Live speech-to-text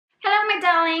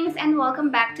darlings, and welcome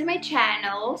back to my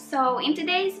channel. So in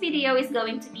today's video is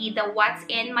going to be the what's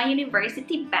in my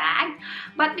university bag.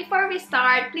 But before we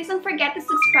start, please don't forget to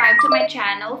subscribe to my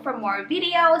channel for more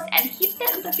videos and hit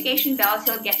the notification bell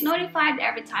so you'll get notified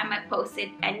every time I posted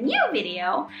a new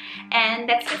video. And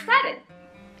let's get started.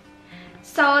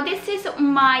 So this is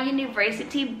my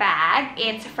university bag.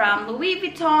 It's from Louis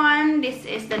Vuitton. This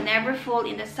is the Never Full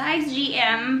in the size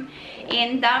GM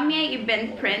in damier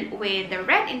ebene print with the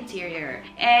red interior.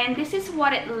 And this is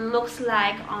what it looks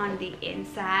like on the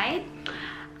inside.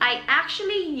 I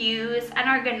actually use an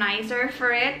organizer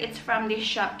for it. It's from the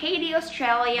shop Katie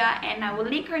Australia, and I will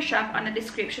link her shop on the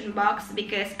description box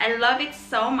because I love it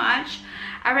so much.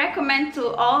 I recommend to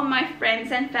all my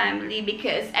friends and family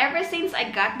because ever since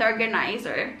I got the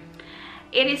organizer,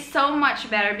 it is so much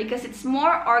better because it's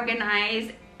more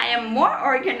organized. I am more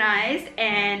organized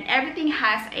and everything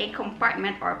has a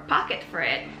compartment or pocket for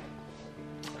it.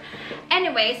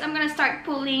 Anyways, I'm gonna start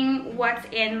pulling what's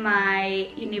in my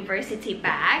university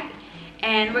bag,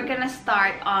 and we're gonna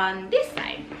start on this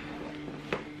side.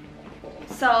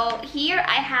 So here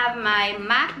I have my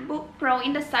MacBook Pro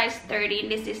in the size 30.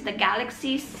 This is the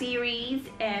Galaxy series,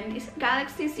 and this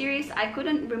Galaxy series I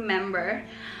couldn't remember,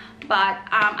 but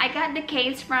I got the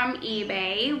case from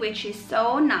eBay, which is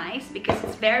so nice because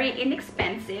it's very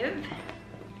inexpensive.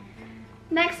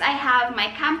 Next, I have my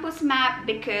campus map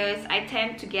because I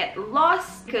tend to get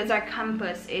lost because our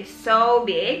campus is so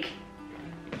big.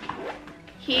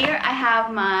 Here I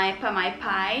have my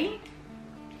pamay,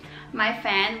 my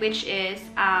fan, which is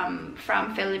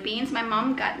from Philippines. My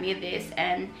mom got me this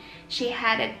and she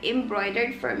had it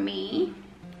embroidered for me.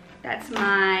 That's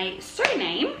my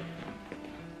surname.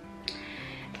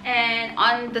 And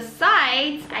on the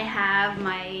sides, I have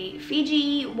my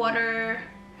Fiji water.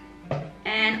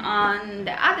 And on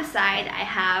the other side, I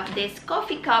have this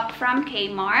coffee cup from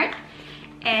Kmart.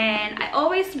 And I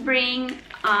always bring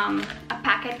a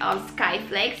packet of Sky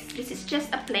Flakes. This is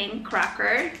just a plain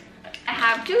cracker. I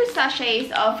have 2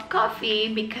 sachets of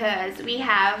coffee because we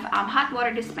have hot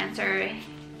water dispenser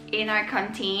in our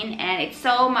canteen, and it's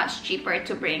so much cheaper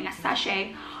to bring a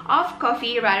sachet of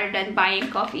coffee rather than buying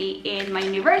coffee in my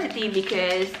university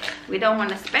because we don't want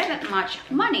to spend that much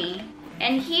money.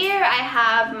 And here I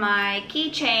have my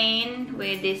keychain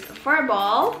with this fur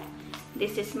ball.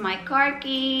 This is my car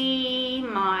key,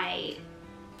 my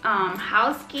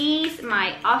house keys,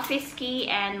 my office key,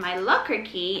 and my locker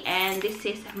key. And this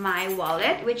is my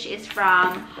wallet, which is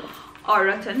from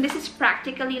Oroton. This is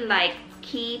practically like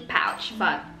key pouch,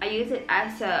 but I use it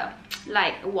as a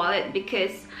wallet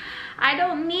because I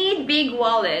don't need big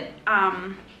wallet.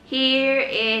 Here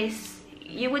is,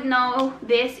 you would know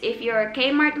this if you're a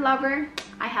Kmart lover.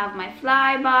 I have my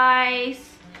flybys.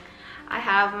 I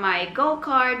have my Go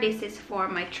card. This is for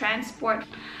my transport.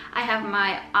 I have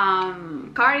my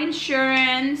car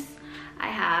insurance. I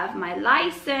have my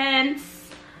license.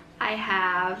 I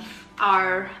have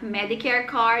our Medicare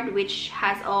card, which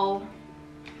has all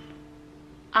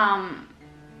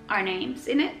our names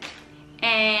in it.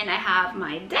 And I have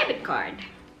my debit card.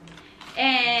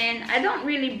 And I don't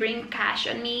really bring cash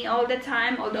on me all the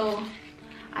time, although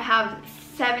I have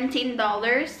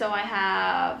 $17, so I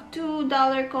have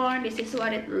 $2 coin. This is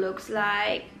what it looks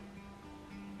like.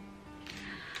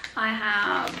 I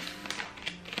have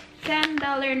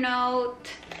 $10 note,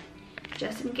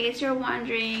 just in case you're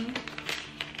wondering.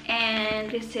 And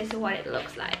this is what it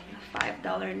looks like, a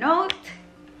 $5 note.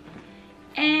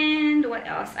 And what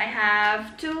else? I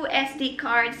have 2 SD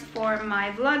cards for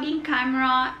my vlogging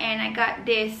camera, and I got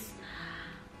this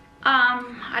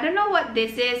I don't know what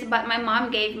this is, but my mom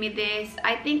gave me this.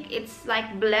 I think it's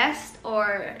like blessed,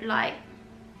 or like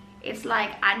it's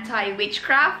like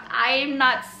anti-witchcraft. I'm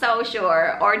not so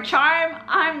sure, or charm,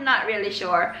 I'm not really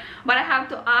sure, but I have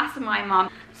to ask my mom.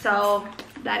 So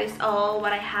that is all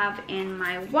what I have in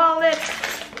my wallet.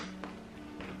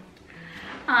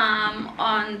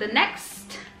 On the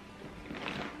next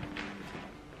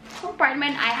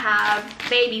compartment, I have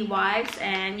baby wipes,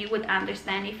 and you would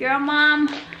understand if you're a mom,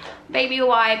 baby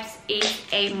wipes is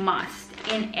a must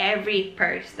in every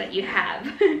purse that you have.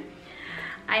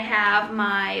 I have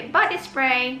my body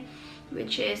spray,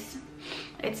 which is,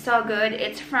 it's so good.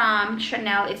 It's from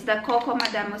Chanel. It's the Coco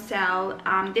Mademoiselle.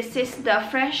 This is the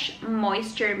Fresh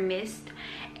Moisture Mist,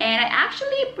 and I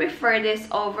actually prefer this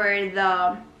over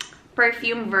the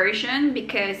perfume version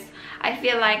because I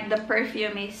feel like the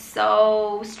perfume is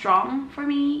so strong for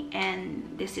me, and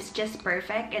this is just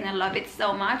perfect, and I love it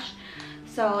so much.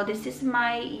 So this is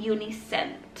my uni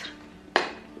scent.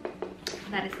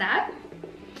 That is that.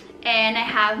 And I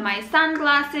have my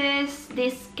sunglasses.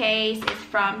 This case is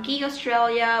from Key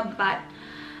Australia, but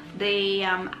The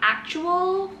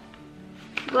actual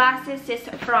glasses is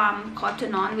from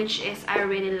Cotton On, which is I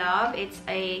really love. It's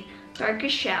a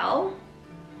Turkish shell,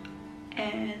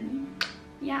 and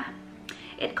yeah,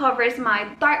 it covers my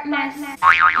darkness.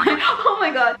 Oh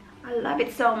my god, I love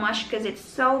it so much because it's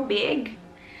so big.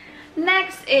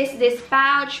 Next is this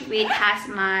pouch which has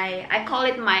my, I call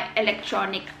it my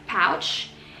electronic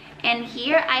pouch, and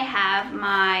here I have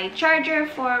my charger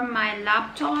for my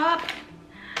laptop.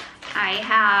 I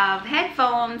have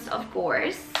headphones, of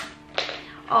course.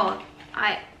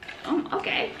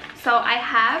 Okay, so I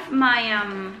have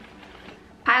my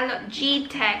Pilot G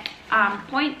Tech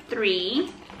 0.3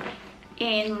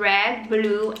 in red,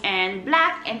 blue, and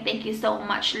black. And thank you so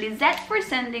much, Lizette, for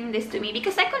sending this to me,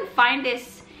 because I couldn't find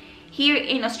this here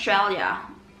in Australia,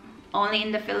 only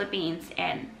in the Philippines.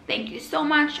 And thank you so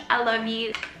much, I love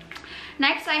you.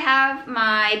 Next, I have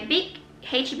my big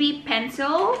HB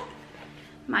pencil,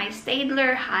 my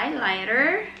Staedtler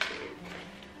highlighter,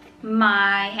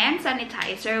 my hand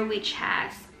sanitizer, which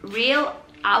has real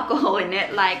alcohol in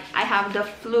it. Like, I have the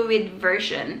fluid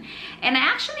version, and I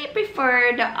actually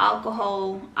prefer the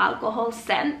alcohol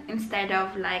scent instead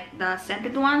of like the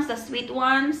scented ones, the sweet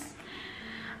ones.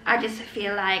 I just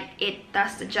feel like it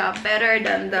does the job better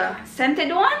than the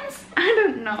scented ones. I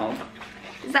don't know,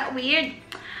 is that weird?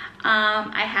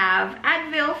 I have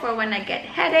Advil for when I get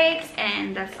headaches,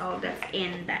 and that's all that's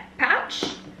in that pouch.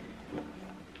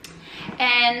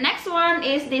 And next one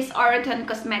is this Oroton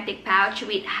cosmetic pouch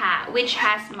which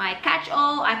has my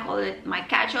catch-all. I call it my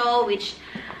catch-all, which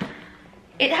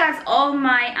it has all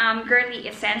my girly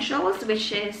essentials,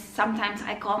 which is sometimes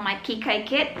I call my Kikai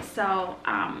kit. So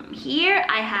here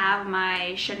I have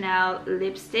my Chanel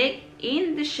lipstick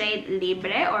in the shade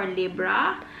Libre or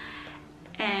Libra,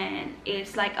 and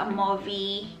it's like a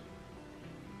mauvey,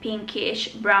 pinkish,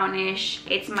 brownish.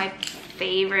 It's my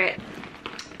favorite.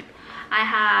 I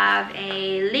have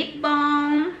a lip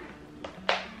balm,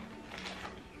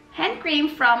 hand cream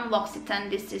from L'Occitane.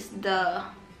 This is the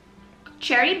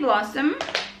Cherry Blossom.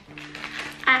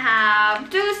 I have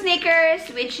 2 sneakers,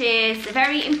 which is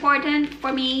very important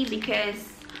for me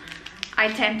because I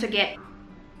tend to get,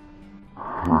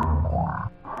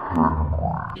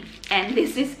 and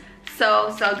this is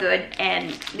so good,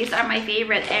 and these are my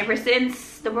favorite ever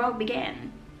since the world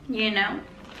began, you know.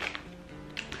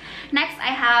 Next,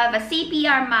 I have a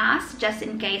CPR mask just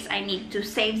in case I need to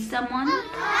save someone.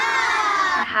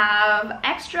 I have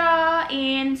extra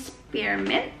in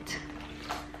spearmint.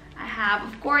 I have,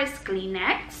 of course,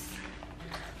 Kleenex.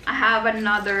 I have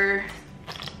another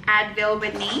Advil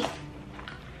with me.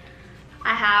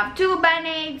 I have 2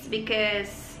 Band-Aids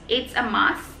because it's a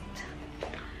must.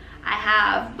 I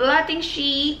have blotting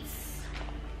sheets.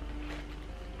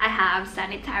 I have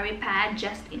sanitary pad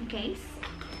just in case.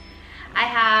 I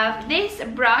have this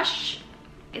brush.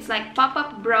 It's like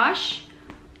pop-up brush,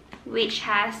 which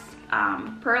has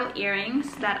pearl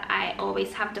earrings that I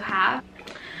always have to have.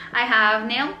 I have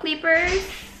nail clippers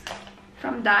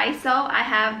from Daiso. I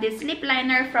have this lip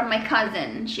liner from my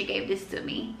cousin. She gave this to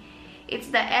me. It's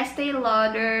the Estee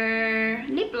Lauder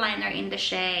lip liner in the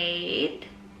shade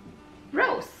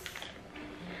Rose.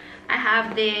 I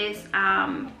have this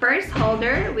purse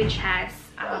holder which has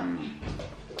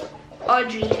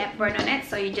Audrey Hepburn on it,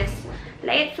 so you just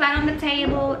lay it flat on the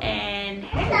table and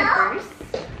hang the purse.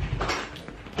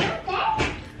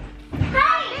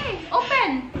 Hi!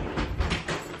 Open!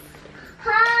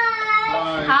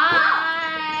 Hi!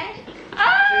 Hi!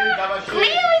 Oh, Cleo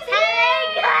is here!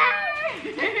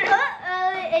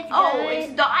 Oh,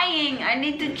 it's dying! I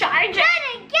need to charge it!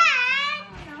 Again!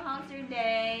 So how's your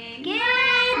day? Good!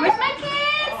 Where's my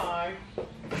kids? Hi!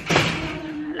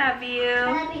 Love you!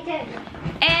 Love you too!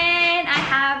 And I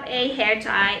have a hair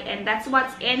tie, and that's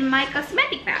what's in my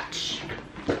cosmetic pouch.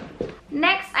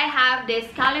 Next, I have this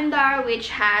calendar which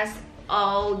has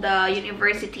all the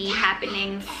university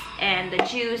happenings and the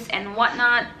juice and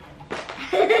whatnot.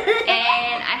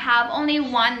 And I have only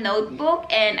 1 notebook,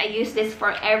 and I use this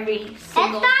for every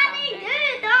single subject.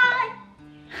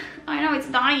 I know it's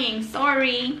dying,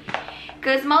 sorry.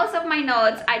 Because most of my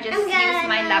notes I just use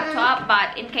my laptop,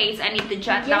 but in case I need to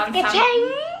jot down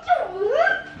something.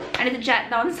 I need to jot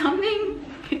down something.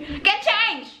 Get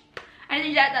changed! I need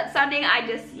to jot down something. I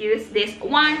just use this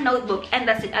 1 notebook, and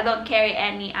that's it. I don't carry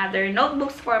any other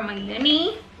notebooks for my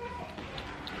uni.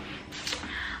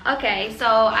 Okay, so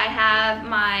I have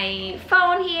my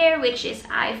phone here, which is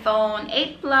iPhone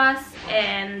 8 Plus,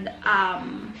 and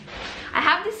I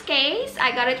have this case.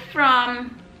 I got it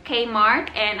from Kmart,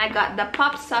 and I got the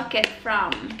pop socket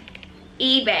from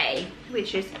eBay,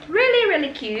 which is really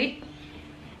cute.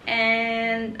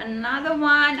 And another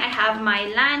one, I have my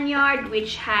lanyard,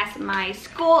 which has my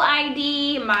school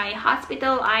ID, my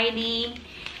hospital ID,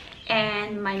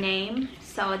 and my name,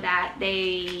 so that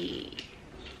they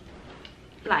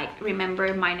like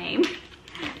remember my name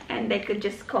and they could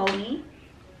just call me.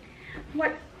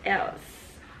 What else?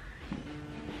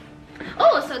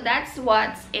 Oh, so that's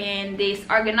what's in this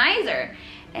organizer,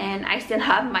 and I still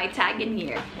have my tag in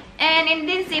here. And in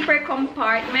this zipper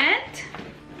compartment,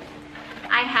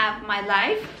 I have my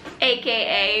life,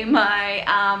 aka my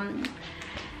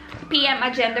PM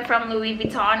agenda from Louis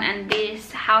Vuitton, and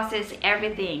this houses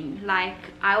everything. Like,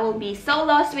 I will be so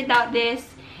lost without this.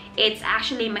 It's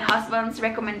actually my husband's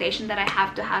recommendation that I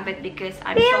have to have it because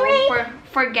I'm so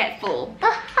forgetful.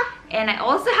 And I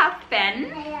also have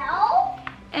pen.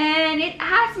 And it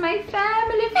has my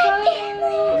family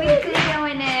photo with Cleo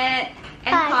in it,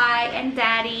 and Pi and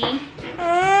Daddy.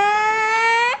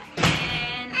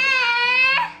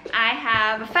 I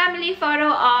have a family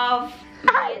photo of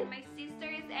me and my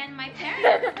sisters and my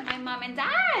parents, my mom and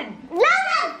dad.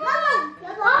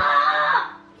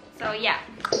 So yeah,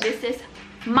 this is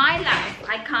my life.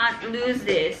 I can't lose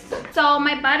this. So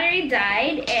my battery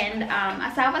died, and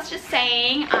as I was just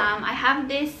saying, I have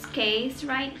this case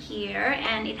right here,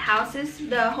 and it houses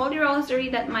the Holy Rosary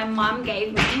that my mom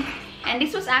gave me. And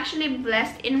this was actually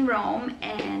blessed in Rome,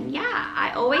 and yeah,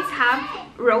 I always have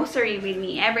rosary with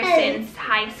me ever since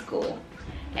high school.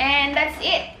 And that's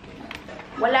it.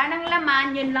 Wala nang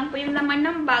laman, yun lang po yung laman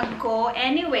ng bag ko.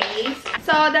 Anyways,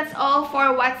 so that's all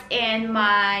for what's in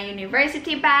my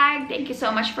university bag. Thank you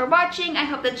so much for watching. I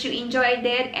hope that you enjoyed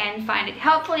it and find it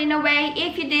helpful in a way.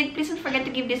 If you did, please don't forget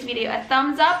to give this video a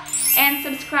thumbs up and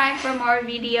subscribe for more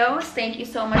videos. Thank you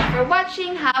so much for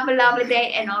watching. Have a lovely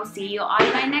day, and I'll see you on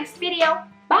my next video.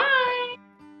 Bye!